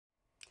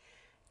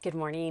Good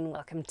morning.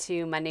 Welcome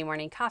to Monday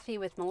Morning Coffee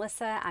with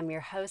Melissa. I'm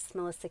your host,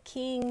 Melissa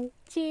King.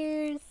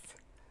 Cheers.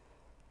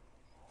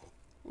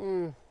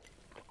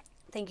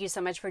 Thank you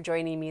so much for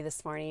joining me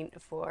this morning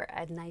for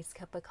a nice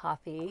cup of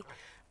coffee.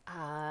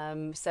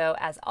 So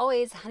as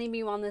always,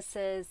 Honeybee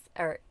Wellness's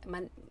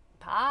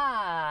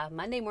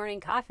Monday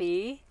Morning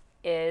Coffee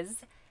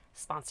is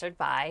sponsored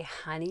by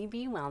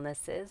Honeybee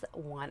Wellness's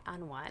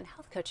one-on-one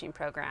health coaching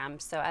program.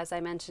 So as I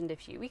mentioned a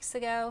few weeks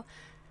ago,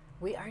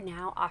 we are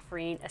now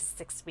offering a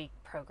 6-week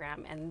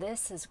program, and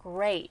this is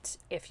great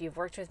if you've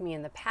worked with me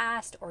in the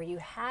past or you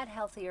had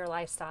healthier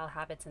lifestyle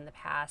habits in the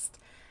past,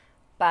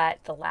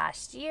 but the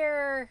last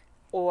year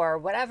or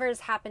whatever has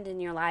happened in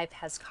your life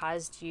has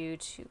caused you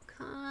to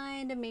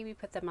kind of maybe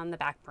put them on the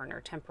back burner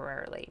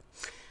temporarily.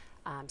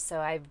 So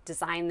I've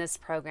designed this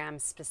program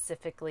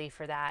specifically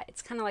for that.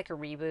 It's kind of like a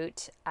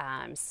reboot.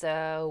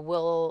 So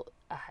we'll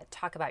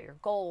talk about your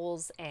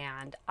goals,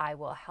 and I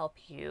will help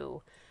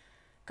you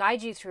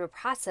guide you through a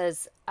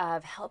process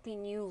of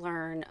helping you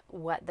learn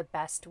what the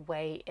best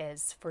way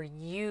is for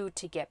you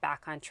to get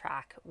back on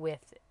track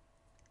with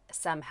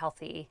some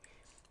healthy,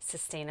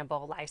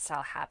 sustainable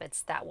lifestyle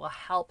habits that will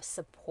help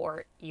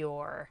support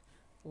your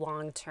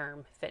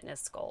long-term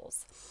fitness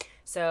goals.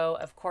 So,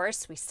 of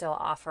course, we still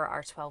offer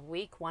our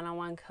 12-week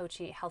one-on-one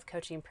coaching, health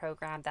coaching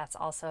program. That's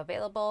also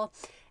available.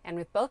 And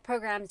with both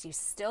programs, you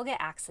still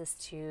get access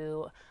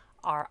to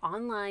our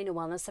online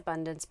wellness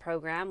abundance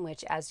program,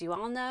 which, as you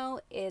all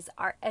know, is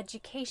our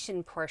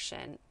education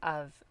portion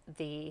of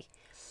the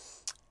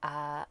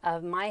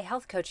of my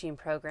health coaching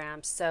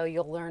program. So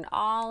you'll learn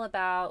all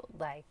about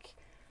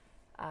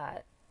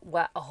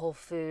what a whole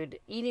food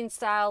eating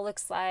style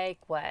looks like,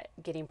 what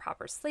getting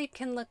proper sleep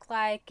can look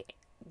like,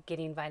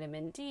 getting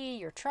vitamin D,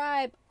 your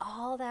tribe,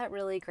 all that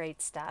really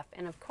great stuff.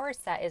 And of course,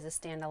 that is a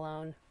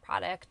standalone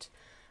product.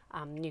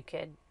 You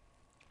could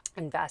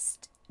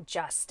invest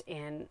just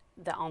in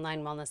the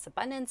online wellness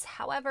abundance.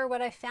 However,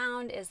 what I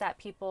found is that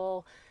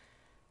people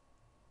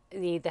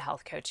need the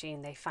health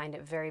coaching. They find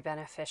it very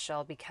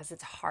beneficial because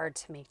it's hard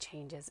to make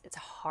changes. It's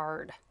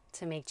hard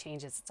to make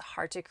changes. It's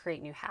hard to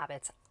create new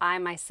habits. I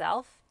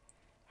myself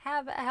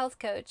have a health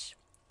coach.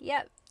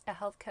 Yep, a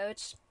health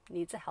coach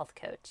needs a health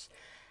coach.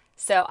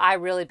 So I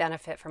really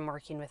benefit from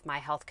working with my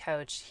health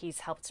coach. He's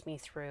helped me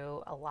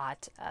through a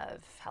lot of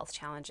health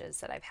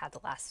challenges that I've had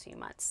the last few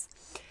months.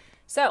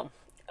 So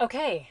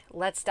okay,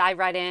 let's dive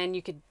right in.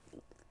 You could,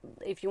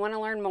 if you want to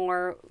learn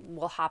more,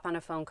 we'll hop on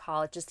a phone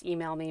call. Just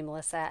email me,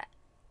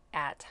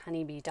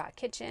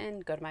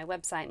 melissa@honeybee.kitchen. Go to my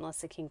website,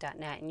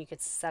 melissaking.net, and you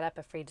could set up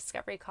a free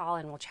discovery call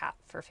and we'll chat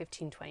for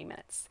 15-20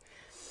 minutes.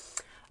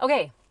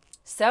 Okay,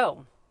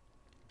 so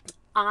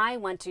I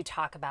want to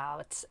talk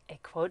about a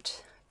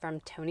quote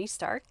from Tony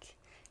Stark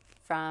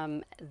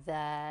from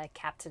the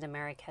Captain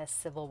America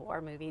Civil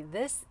War movie.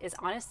 This is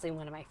honestly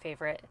one of my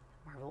favorite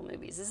Marvel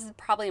movies. This is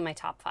probably in my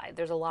top 5.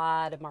 There's a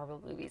lot of Marvel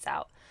movies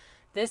out.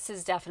 This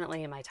is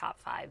definitely in my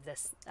top 5,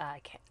 this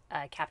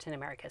Captain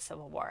America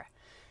Civil War.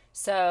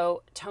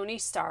 So Tony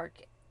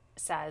Stark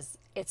says,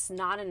 it's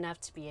not enough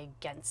to be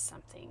against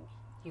something.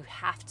 You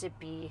have to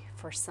be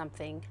for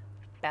something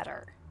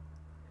better.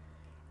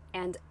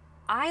 And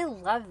I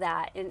love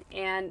that.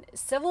 And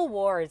Civil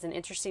War is an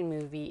interesting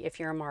movie if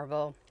you're a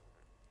Marvel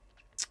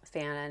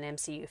fan, an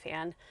MCU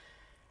fan.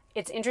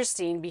 It's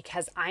interesting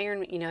because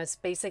it's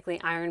basically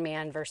Iron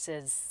Man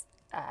versus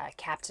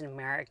Captain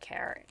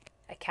America.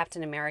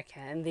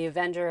 And the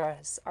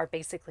Avengers are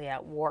basically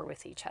at war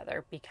with each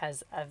other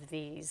because of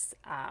these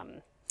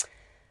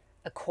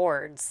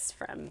accords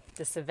from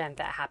this event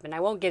that happened. I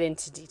won't get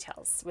into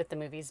details with the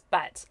movies,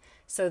 but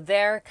so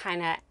they're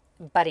kind of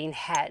butting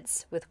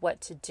heads with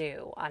what to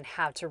do on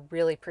how to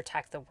really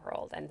protect the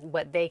world and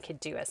what they could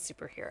do as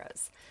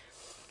superheroes.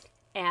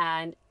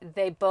 And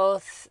they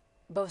both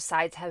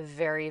sides have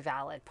very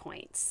valid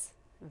points.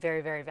 Very,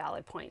 very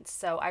valid points.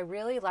 So I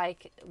really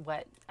like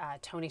what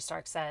Tony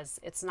Stark says.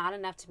 It's not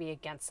enough to be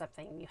against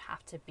something. You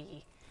have to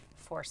be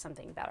for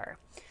something better.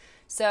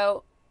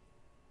 So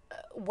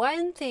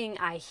one thing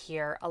I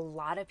hear a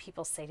lot of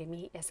people say to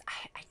me is,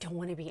 I don't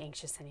want to be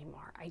anxious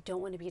anymore. I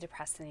don't want to be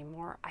depressed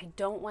anymore. I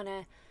don't want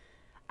to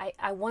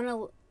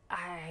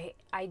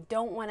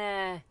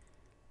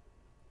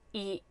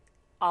eat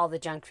all the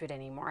junk food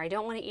anymore. I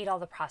don't want to eat all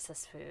the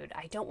processed food.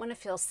 I don't want to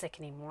feel sick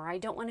anymore. I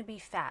don't want to be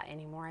fat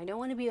anymore. I don't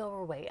want to be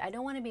overweight. I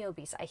don't want to be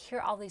obese. I hear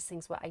all these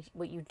things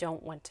what you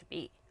don't want to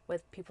be,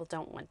 what people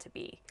don't want to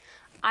be.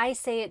 I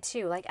say it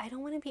too, like I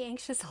don't want to be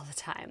anxious all the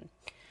time.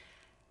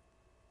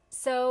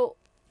 So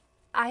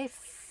I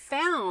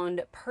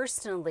found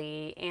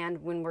personally,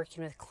 and when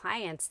working with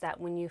clients, that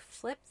when you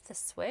flip the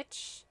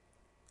switch,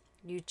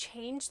 you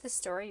change the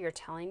story you're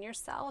telling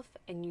yourself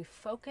and you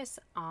focus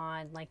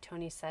on, like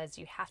Tony says,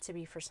 you have to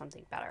be for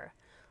something better.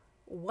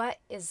 What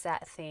is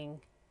that thing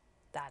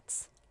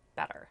that's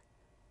better?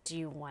 Do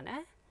you want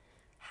to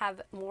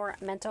have more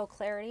mental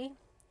clarity?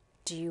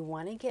 Do you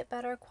want to get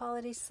better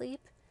quality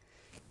sleep?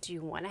 Do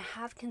you want to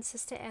have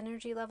consistent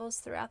energy levels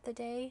throughout the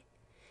day?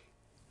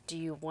 Do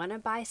you want to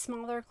buy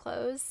smaller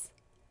clothes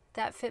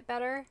that fit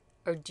better?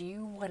 Or do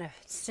you want to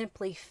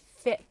simply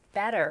fit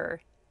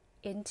better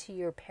into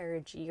your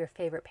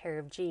favorite pair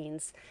of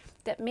jeans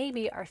that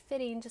maybe are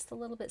fitting just a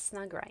little bit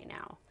snug right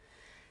now.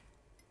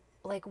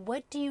 Like,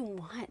 what do you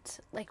want?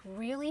 Like,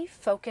 really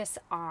focus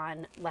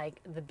on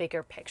like the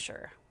bigger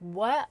picture.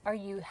 How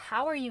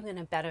are you going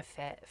to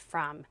benefit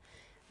from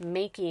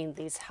creating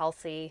these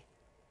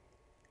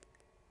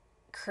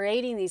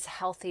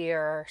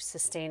healthier,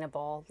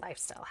 sustainable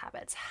lifestyle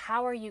habits?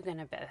 How are you going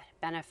to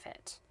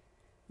benefit?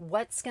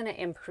 What's going to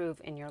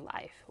improve in your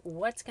life?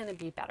 What's going to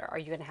be better? Are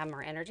you going to have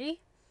more energy?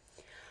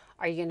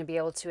 Are you going to be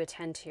able to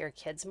attend to your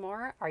kids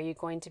more? Are you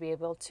going to be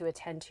able to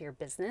attend to your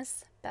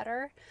business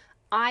better?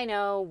 I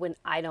know when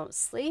I don't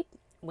sleep,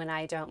 when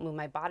I don't move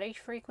my body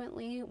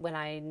frequently, when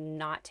I'm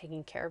not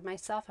taking care of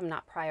myself, I'm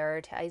not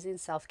prioritizing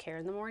self-care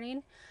in the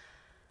morning,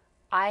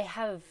 I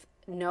have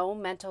no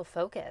mental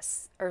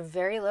focus or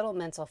very little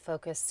mental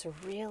focus to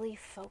really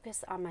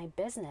focus on my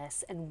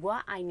business and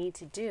what I need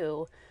to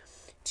do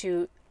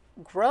to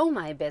grow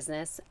my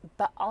business,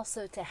 but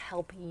also to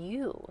help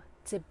you,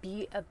 to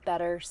be a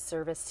better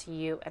service to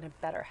you and a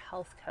better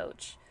health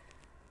coach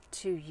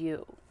to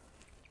you.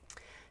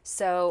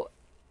 So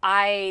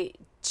I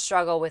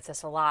struggle with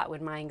this a lot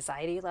when my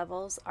anxiety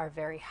levels are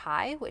very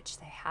high, which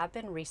they have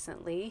been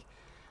recently,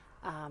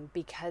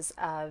 because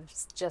of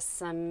just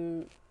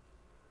some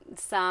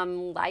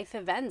life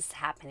events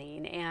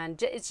happening,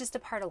 and it's just a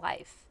part of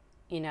life,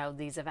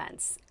 these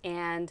events.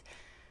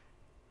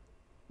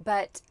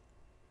 But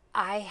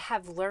I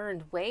have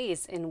learned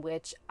ways in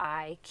which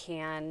I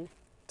can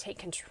take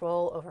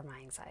control over my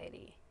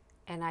anxiety,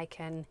 and I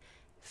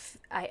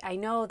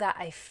know that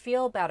I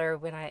feel better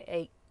when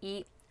I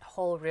eat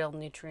whole, real,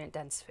 nutrient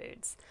dense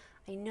foods.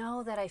 I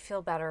know that I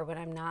feel better when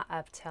I'm not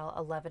up till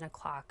 11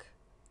 o'clock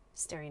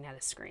staring at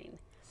a screen.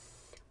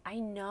 I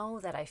know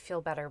that I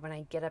feel better when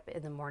I get up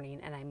in the morning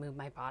and I move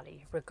my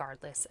body,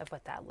 regardless of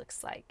what that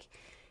looks like.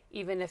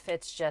 Even if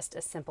it's just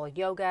a simple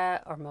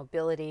yoga or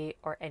mobility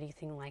or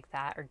anything like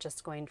that, or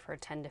just going for a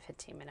 10 to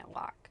 15 minute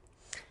walk.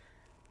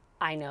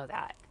 I know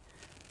that.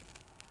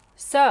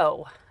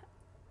 So,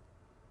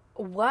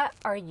 what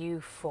are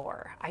you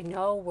for? I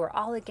know we're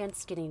all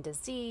against getting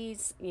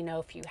disease.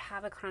 If you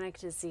have a chronic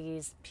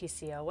disease,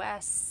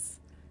 PCOS,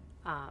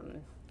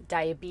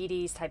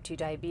 diabetes, type 2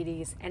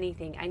 diabetes,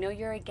 anything. I know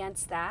you're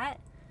against that,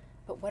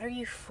 but what are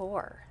you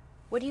for?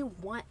 What do you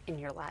want in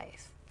your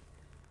life?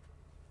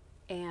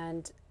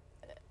 And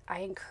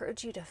I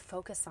encourage you to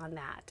focus on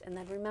that. And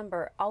then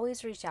remember,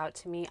 always reach out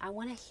to me. I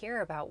want to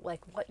hear about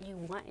like what you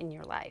want in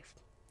your life.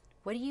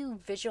 What do you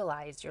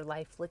visualize your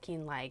life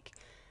looking like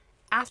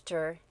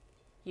after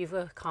you've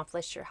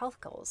accomplished your health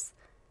goals?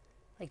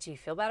 Like, do you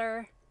feel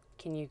better?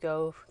 Can you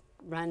go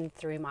run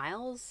 3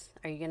 miles?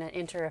 Are you going to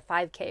enter a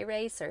 5K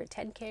race or a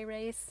 10K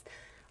race?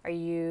 Do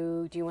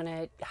you want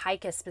to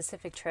hike a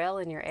specific trail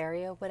in your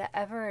area?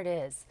 Whatever it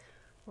is,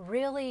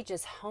 really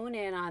just hone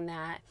in on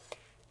that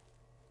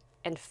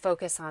and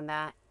focus on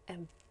that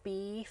and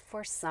be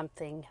for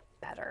something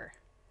better.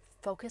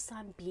 Focus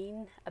on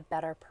being a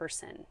better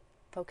person.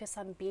 Focus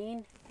on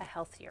being a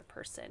healthier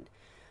person.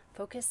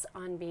 Focus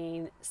on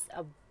being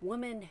a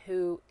woman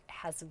who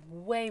has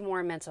way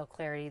more mental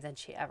clarity than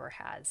she ever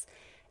has,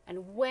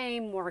 and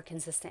way more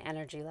consistent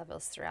energy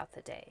levels throughout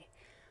the day.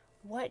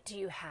 What do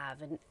you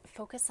have? And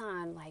focus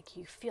on, like,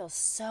 you feel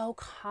so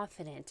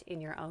confident in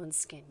your own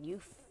skin.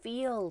 You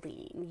feel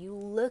lean. You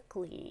look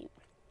lean.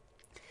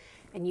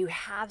 And you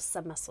have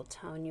some muscle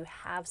tone. You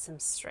have some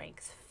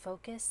strength.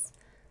 Focus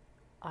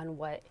on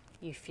what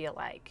you feel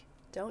like.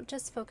 Don't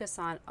just focus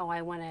on, oh,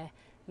 I want to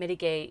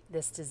mitigate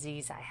this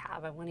disease I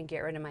have. I want to get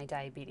rid of my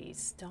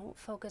diabetes. Don't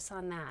focus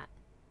on that.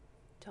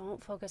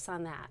 Don't focus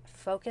on that.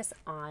 Focus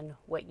on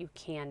what you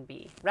can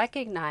be.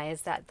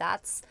 Recognize that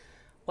that's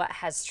what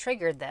has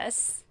triggered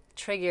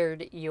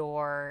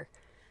your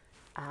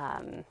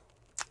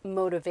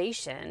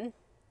motivation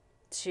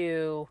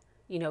to,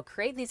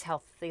 create these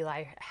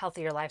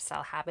healthier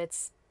lifestyle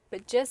habits,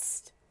 but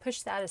just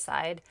push that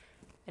aside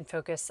and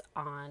focus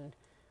on,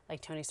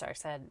 like Tony Stark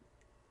said,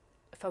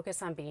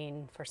 focus on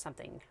being for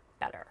something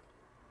better.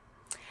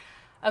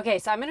 Okay,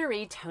 so I'm going to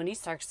read Tony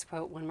Stark's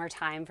quote one more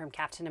time from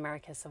Captain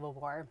America: Civil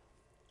War.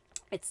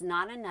 It's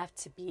not enough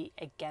to be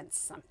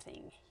against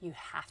something. You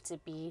have to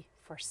be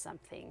for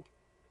something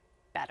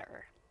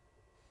better.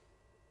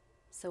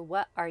 So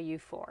what are you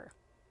for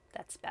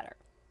that's better?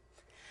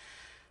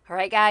 All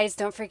right, guys,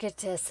 don't forget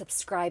to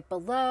subscribe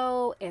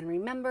below. And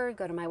remember,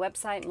 go to my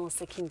website,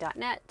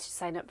 melissaking.net, to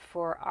sign up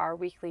for our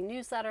weekly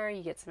newsletter.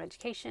 You get some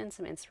education,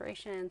 some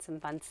inspiration, some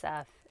fun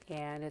stuff.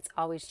 And it's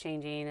always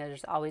changing.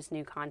 There's always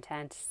new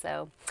content.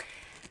 So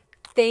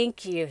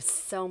thank you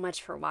so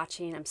much for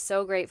watching. I'm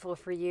so grateful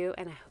for you,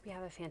 and I hope you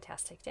have a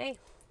fantastic day.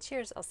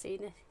 Cheers. I'll see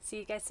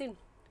you guys soon.